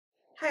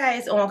Hi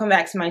guys, and welcome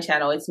back to my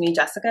channel. It's me,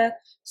 Jessica.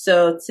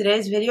 So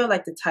today's video,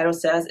 like the title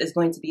says, is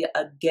going to be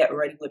a get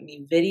ready with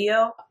me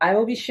video. I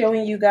will be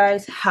showing you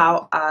guys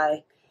how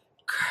I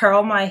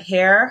curl my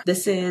hair.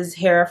 This is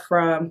hair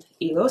from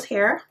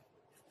Eloshair.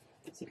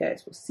 So you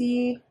guys will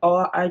see.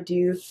 All I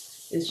do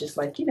is just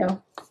like,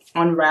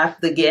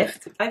 unwrap the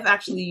gift. I've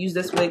actually used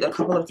this wig a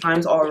couple of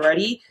times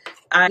already.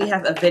 I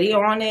have a video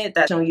on it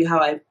that's showing you how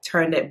I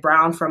turned it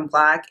brown from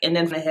black and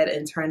then went ahead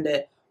and turned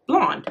it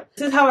blonde.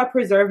 This is how I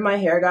preserve my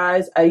hair,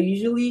 guys. I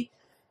usually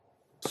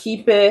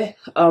keep it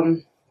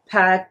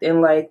packed in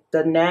like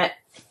the net,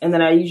 and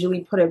then I usually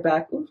put it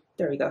back. Ooh,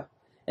 there we go.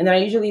 And then I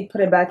usually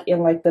put it back in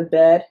like the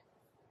bed.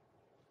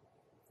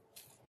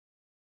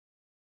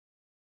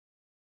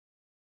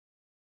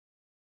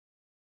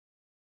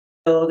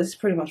 So this is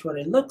pretty much what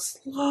it looks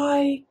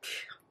like.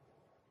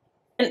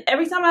 And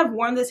every time I've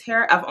worn this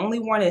hair, I've only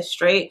worn it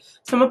straight.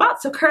 So I'm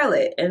about to curl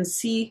it and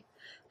see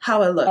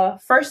how it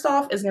looks. First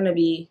off is going to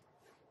be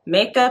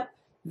makeup,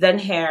 then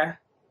hair,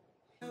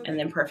 and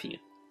then perfume.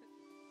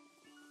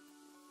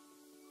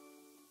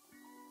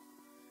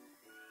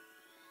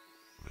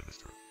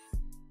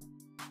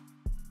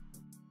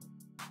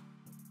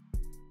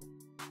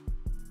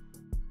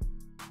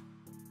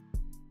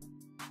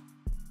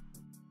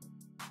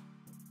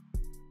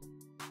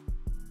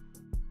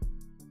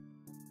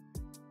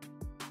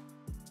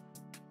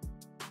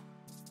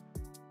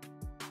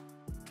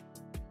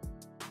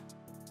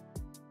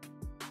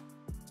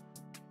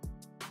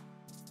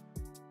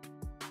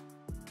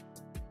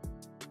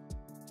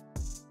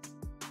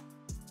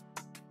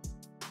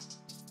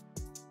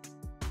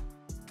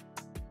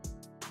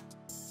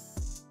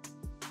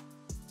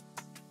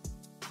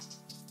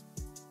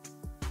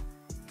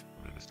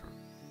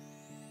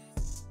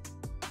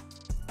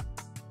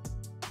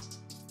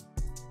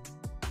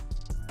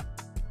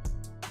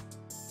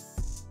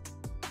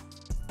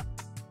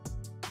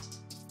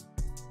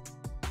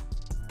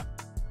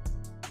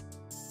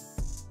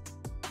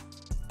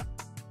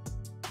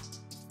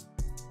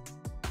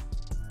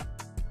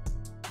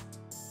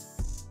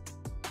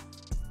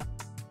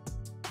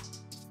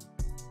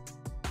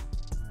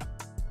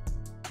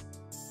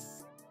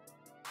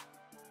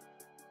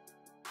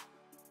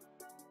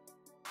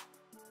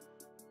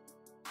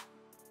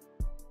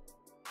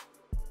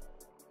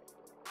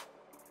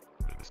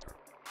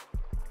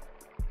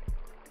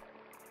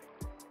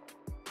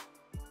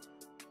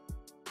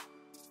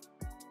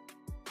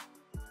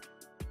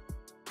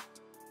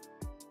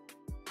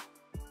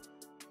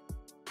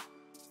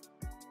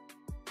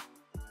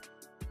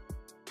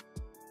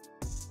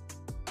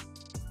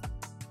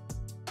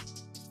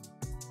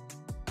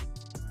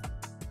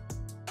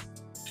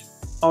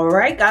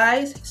 Alright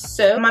guys,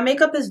 so my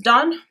makeup is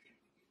done.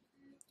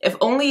 If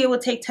only it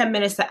would take 10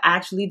 minutes to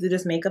actually do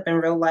this makeup in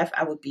real life,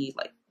 I would be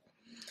like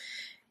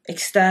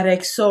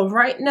ecstatic. So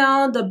right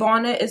now the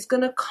bonnet is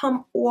gonna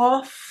come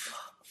off.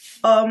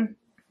 And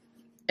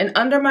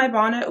under my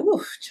bonnet,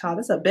 ooh, child,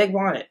 this is a big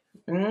bonnet.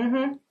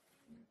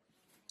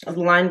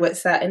 Lined with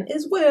satin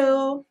as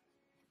well.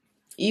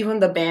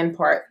 Even the band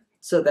part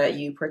so that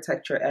you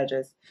protect your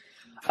edges.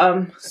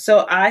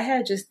 So I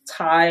had just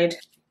tied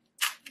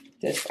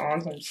this on,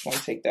 so I'm just gonna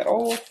take that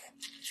off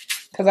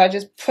because I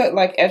just put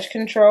like edge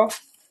control.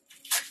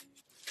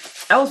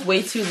 I was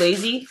way too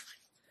lazy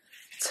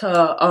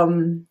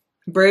to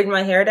braid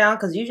my hair down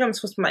because usually I'm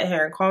supposed to put my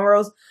hair in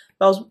cornrows,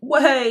 but I was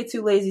way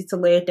too lazy to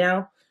lay it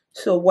down.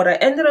 So what I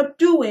ended up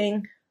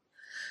doing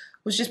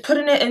was just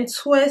putting it in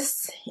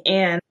twists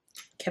and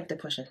kept it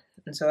pushing.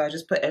 And so I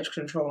just put edge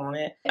control on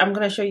it. I'm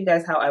gonna show you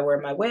guys how I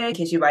wear my wig in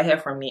case you buy hair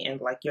from me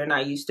and like you're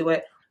not used to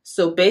it.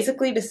 So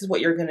basically this is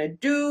what you're gonna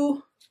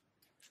do.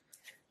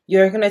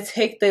 You're going to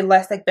take the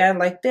elastic band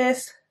like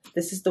this.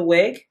 This is the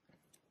wig.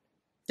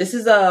 This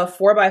is a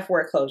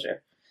 4x4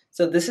 closure.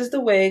 So this is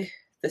the wig.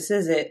 This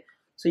is it.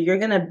 So you're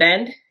going to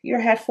bend your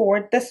head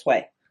forward this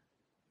way.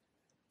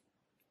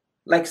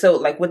 Like so,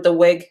 like with the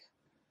wig.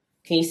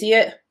 Can you see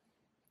it?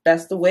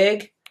 That's the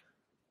wig.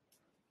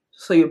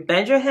 So you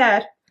bend your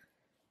head.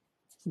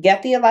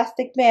 Get the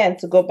elastic band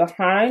to go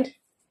behind.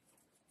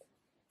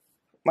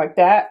 Like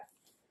that.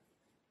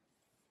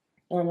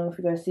 I don't know if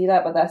you're going to see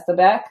that, but that's the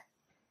back.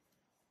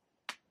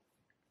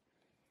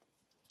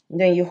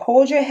 Then you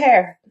hold your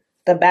hair,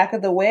 the back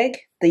of the wig,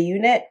 the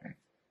unit,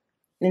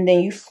 and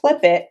then you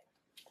flip it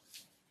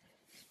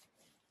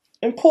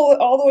and pull it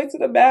all the way to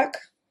the back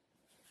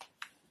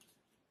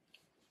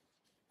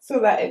so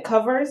that it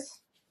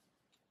covers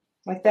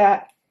like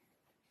that.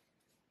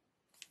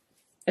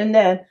 And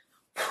then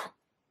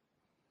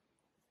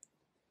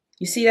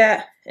you see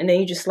that? And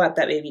then you just slap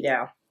that baby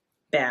down.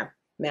 Bam.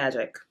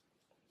 Magic.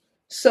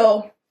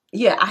 So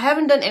yeah, I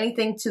haven't done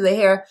anything to the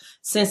hair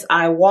since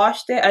I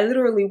washed it. I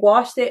literally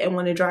washed it, and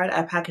when it dried,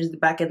 I packaged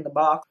it back in the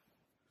box.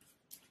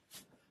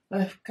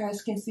 If you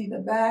guys can see the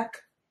back.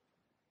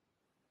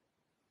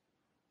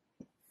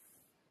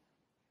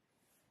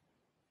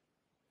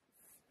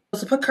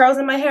 To put curls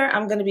in my hair,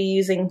 I'm going to be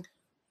using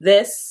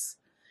this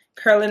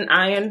curling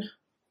iron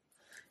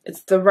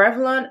It's the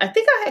Revlon. I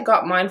think I had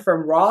got mine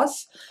from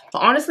Ross, but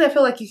honestly I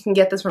feel like you can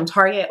get this from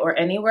Target or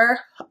anywhere.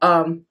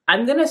 I'm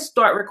gonna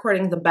start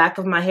recording the back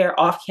of my hair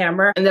off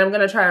camera, and then I'm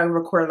gonna try and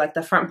record like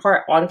the front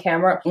part on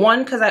camera.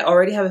 One, because I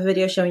already have a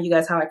video showing you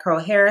guys how I curl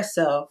hair,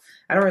 so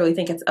I don't really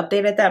think it's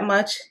updated that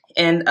much.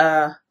 And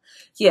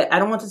yeah, I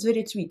don't want this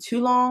video to be too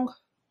long,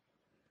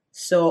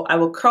 so I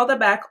will curl the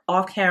back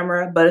off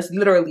camera, but it's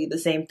literally the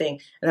same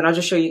thing. And then I'll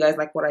just show you guys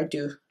like what I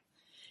do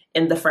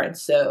in the front,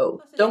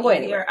 so don't go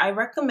anywhere. I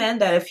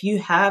recommend that if you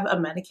have a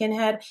mannequin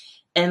head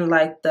and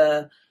like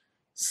the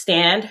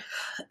stand,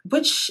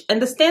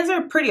 and the stands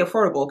are pretty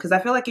affordable because I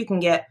feel like you can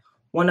get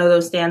one of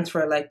those stands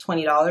for like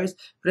 $20.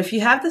 But if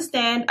you have the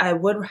stand, I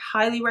would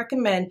highly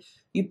recommend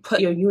you put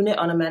your unit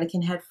on a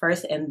mannequin head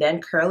first and then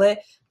curl it,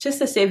 just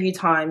to save you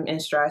time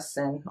and stress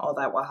and all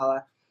that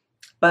wahala.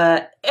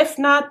 But if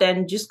not,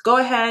 then just go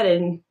ahead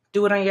and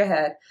do it on your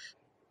head.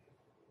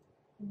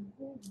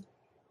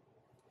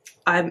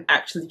 I'm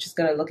actually just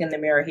gonna look in the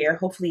mirror here.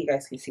 Hopefully you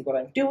guys can see what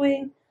I'm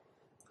doing.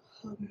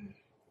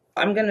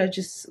 I'm gonna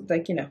just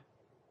like, you know,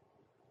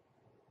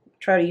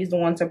 try to use the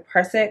one to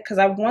press it because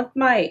I want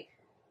my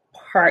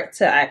part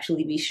to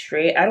actually be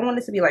straight. I don't want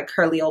it to be like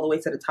curly all the way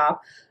to the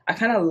top. I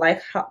kind of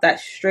like how that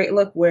straight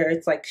look where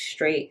it's like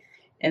straight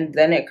and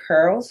then it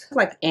curls.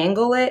 Like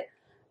angle it.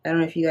 I don't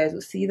know if you guys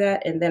will see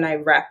that. And then I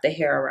wrap the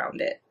hair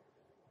around it.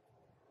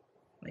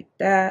 Like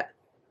that.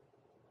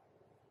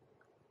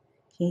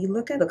 Can you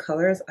look at the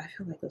colors? I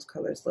feel like those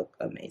colors look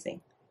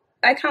amazing.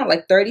 I count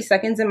like 30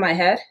 seconds in my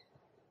head.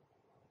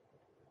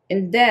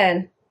 And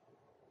then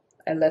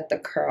I let the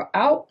curl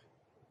out.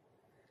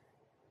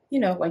 You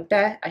know, like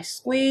that. I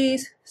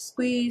squeeze,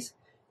 squeeze,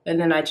 and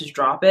then I just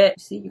drop it.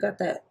 See, you got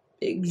that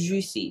big,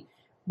 juicy,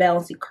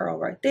 bouncy curl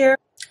right there.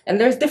 And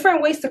there's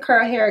different ways to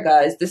curl hair,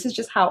 guys. This is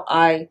just how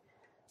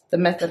the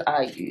method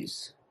I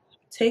use.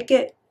 Take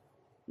it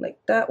like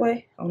that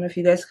way. I don't know if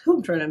you guys,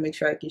 I'm trying to make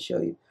sure I can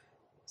show you.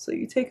 So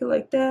you take it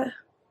like that,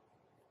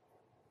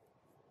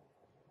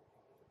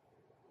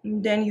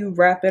 and then you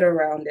wrap it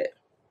around it.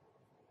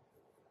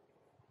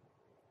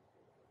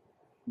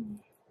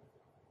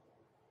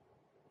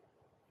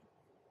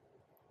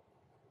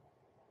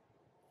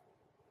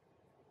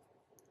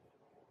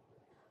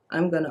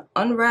 I'm gonna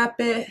unwrap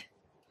it,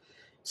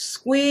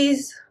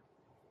 squeeze,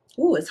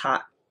 ooh, it's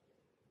hot,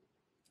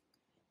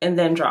 and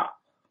then drop.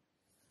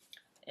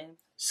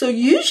 So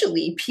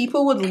usually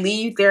people would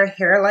leave their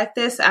hair like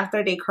this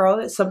after they curl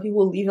it. Some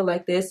people leave it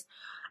like this.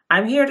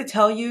 I'm here to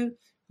tell you,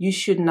 you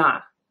should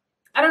not.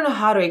 I don't know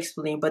how to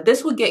explain, but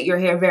this will get your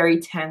hair very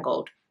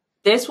tangled.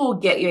 This will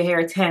get your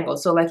hair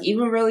tangled. So like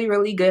even really,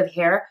 really good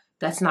hair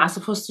that's not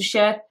supposed to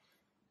shed,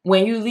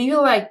 when you leave it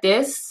like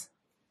this,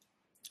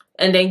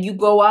 and then you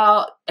go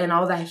out and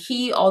all that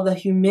heat, all the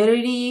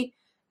humidity,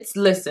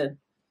 listen,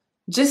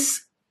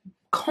 just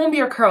comb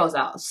your curls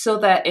out so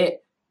that it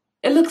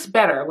looks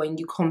better when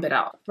you comb it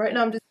out. Right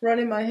now I'm just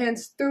running my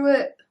hands through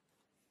it,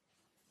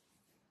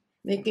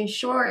 making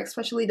sure,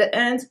 especially the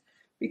ends,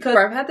 because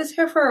I've had this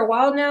hair for a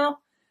while now.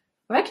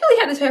 I've actually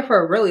had this hair for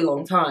a really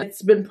long time.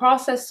 It's been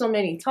processed so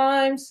many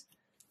times.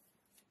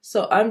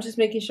 So I'm just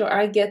making sure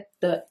I get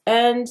the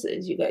ends,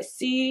 as you guys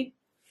see,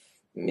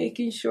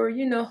 making sure,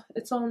 you know,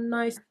 it's all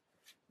nice.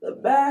 The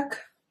back.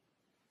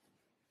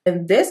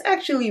 And this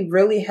actually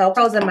really helps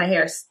curls in my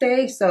hair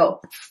stay.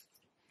 So,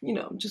 you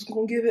know, I'm just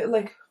gonna give it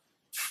like,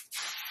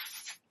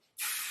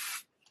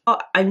 oh,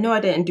 I know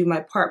I didn't do my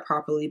part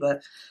properly,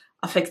 but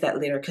I'll fix that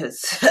later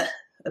because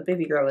a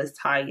baby girl is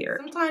tired.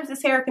 Sometimes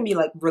this hair can be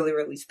like really,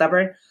 really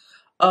stubborn.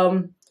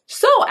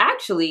 So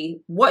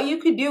actually what you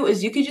could do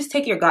is you could just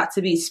take your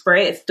Got2b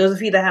spray, if those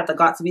of you that have the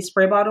Got2b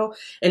spray bottle,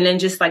 and then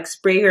just like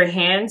spray your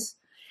hands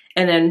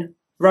and then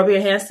rub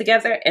your hands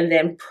together and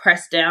then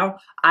press down.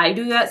 I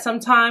do that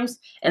sometimes,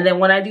 and then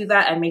when I do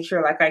that I make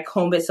sure like I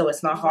comb it so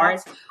it's not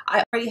hard.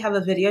 I already have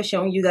a video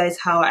showing you guys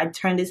how I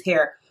turned this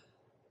hair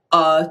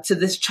to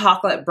this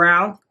chocolate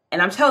brown,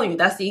 and I'm telling you,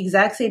 that's the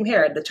exact same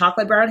hair. The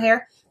chocolate brown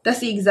hair, that's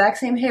the exact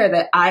same hair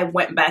that I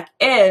went back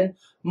in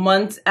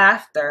months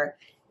after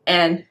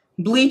and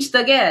bleached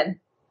again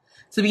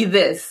to be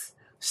this.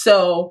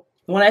 So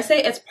when I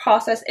say it's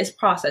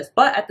processed,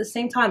 but at the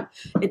same time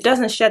it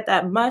doesn't shed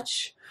that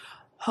much.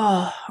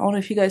 I don't know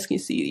if you guys can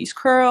see these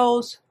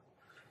curls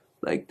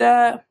like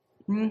that.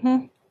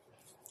 And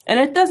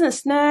it doesn't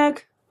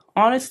snag.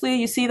 Honestly,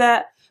 you see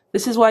that?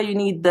 This is why you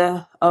need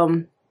the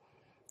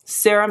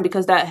serum,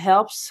 because that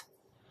helps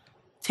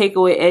take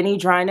away any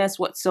dryness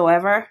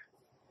whatsoever.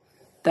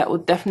 That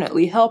would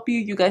definitely help you.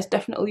 You guys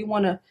definitely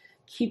want to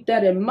keep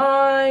that in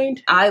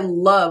mind. I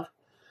love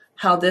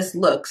how this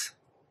looks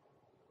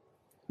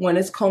when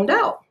it's combed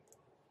out.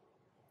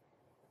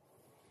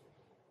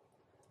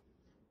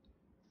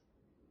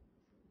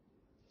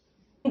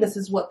 This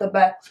is what the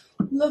back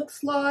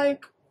looks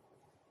like.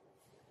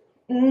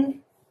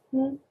 Do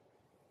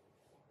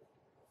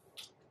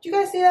you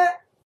guys see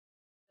that?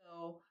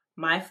 So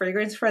my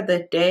fragrance for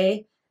the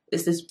day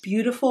is this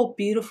beautiful,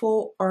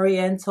 beautiful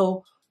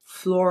oriental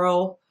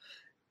floral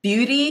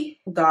beauty.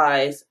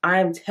 Guys,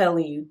 I'm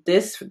telling you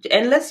this,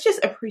 and let's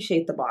just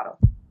appreciate the bottle.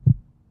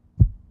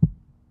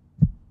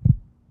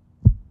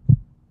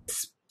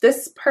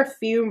 This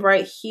perfume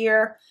right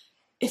here,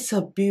 it's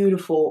a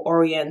beautiful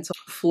oriental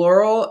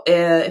floral.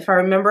 If I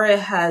remember, it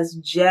has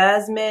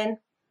jasmine.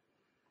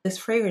 This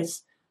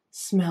fragrance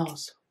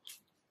smells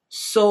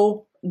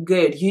so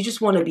good. You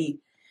just want to be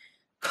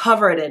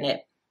covered in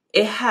it.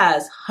 It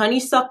has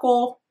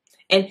honeysuckle,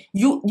 and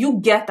you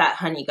get that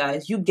honey,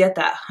 guys. You get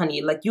that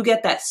honey. Like, you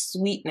get that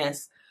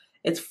sweetness.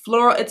 It's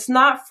floral. It's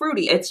not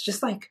fruity. It's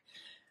just like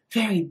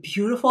very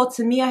beautiful.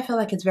 To me, I feel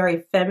like it's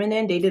very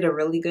feminine. They did a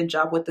really good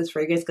job with this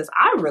fragrance because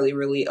I really,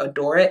 really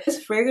adore it.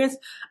 This fragrance,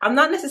 I'm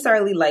not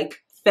necessarily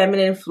like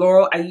feminine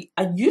floral. I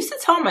used to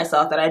tell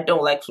myself that I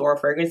don't like floral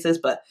fragrances,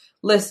 but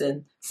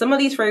listen, some of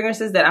these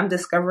fragrances that I'm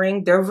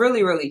discovering, they're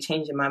really, really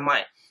changing my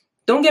mind.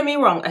 Don't get me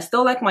wrong, I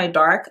still like my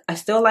dark. I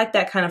still like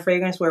that kind of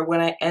fragrance where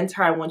when I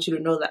enter, I want you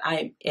to know that I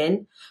am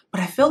in.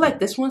 But I feel like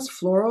this one's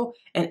floral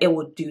and it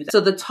will do that. So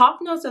the top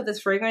notes of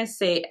this fragrance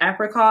say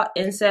apricot,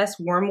 incense,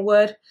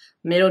 wormwood.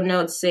 Middle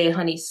notes say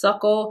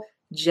honeysuckle,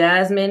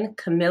 jasmine,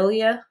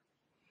 camellia.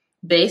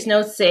 Base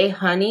notes say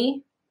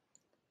honey,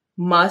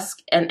 musk,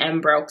 and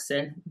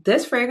ambroxan.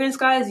 This fragrance,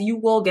 guys, you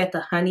will get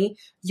the honey.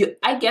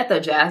 I get the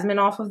jasmine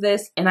off of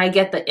this, and I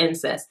get the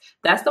incense.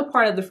 That's the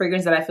part of the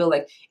fragrance that I feel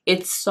like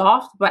it's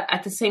soft, but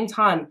at the same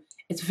time,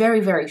 it's very,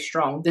 very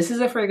strong. This is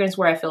a fragrance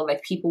where I feel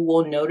like people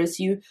will notice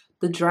you.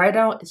 The dry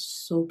down is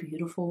so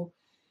beautiful.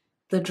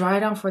 The dry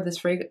down for this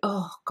fragrance,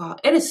 oh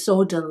God, it is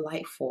so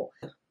delightful.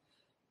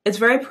 It's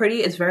very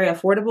pretty, it's very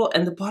affordable,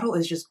 and the bottle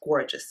is just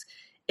gorgeous.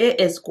 It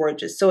is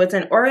gorgeous. So it's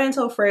an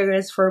oriental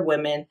fragrance for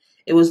women.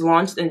 It was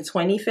launched in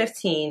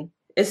 2015.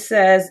 It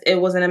says it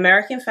was an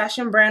American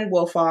fashion brand,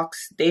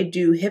 Wildfox. They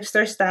do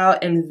hipster style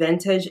and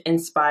vintage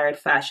inspired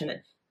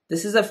fashion.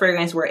 This is a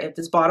fragrance where if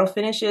this bottle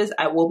finishes,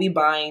 I will be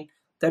buying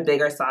the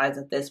bigger size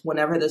of this.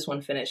 Whenever this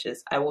one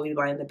finishes, I will be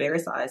buying the bigger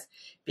size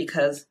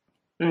because,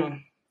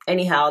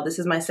 anyhow, this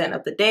is my scent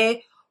of the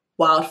day.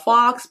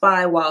 Wildfox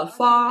by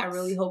Wildfox. I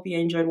really hope you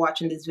enjoyed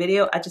watching this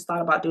video. I just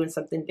thought about doing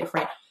something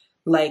different,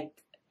 like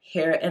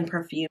hair and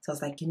perfume. So I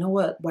was like, you know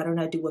what? Why don't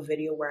I do a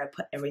video where I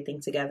put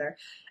everything together?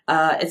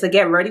 It's a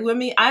get ready with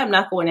me. I am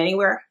not going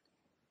anywhere.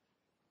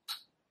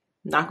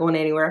 Not going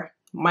anywhere.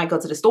 Might go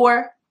to the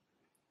store.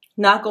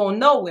 Not going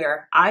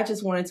nowhere. I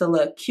just wanted to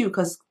look cute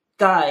because,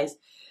 guys,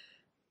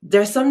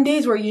 there's some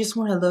days where you just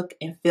want to look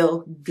and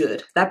feel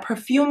good. That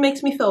perfume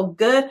makes me feel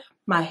good.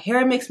 My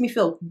hair makes me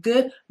feel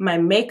good. My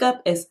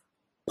makeup is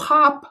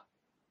pop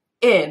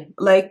in.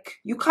 Like,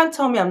 you can't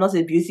tell me I'm not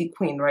a beauty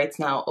queen right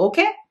now,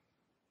 okay?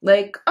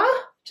 Like,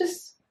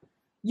 just,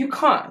 you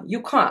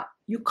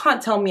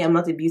can't tell me I'm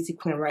not a beauty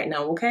queen right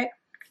now, okay?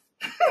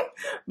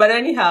 But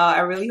anyhow, I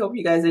really hope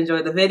you guys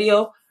enjoyed the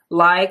video.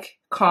 Like,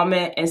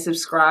 comment, and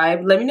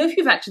subscribe. Let me know if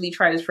you've actually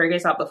tried this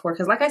fragrance out before,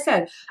 because like I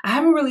said, I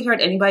haven't really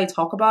heard anybody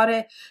talk about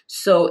it.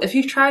 So if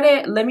you've tried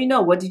it, let me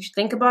know. What did you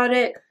think about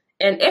it?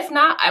 And if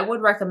not, I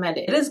would recommend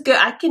it. It is good.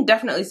 I can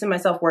definitely see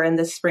myself wearing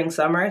this spring,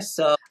 summer.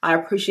 So I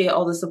appreciate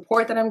all the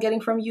support that I'm getting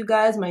from you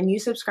guys, my new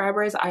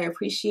subscribers. I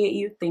appreciate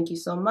you. Thank you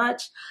so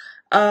much.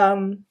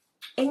 And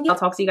yeah, I'll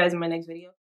talk to you guys in my next video.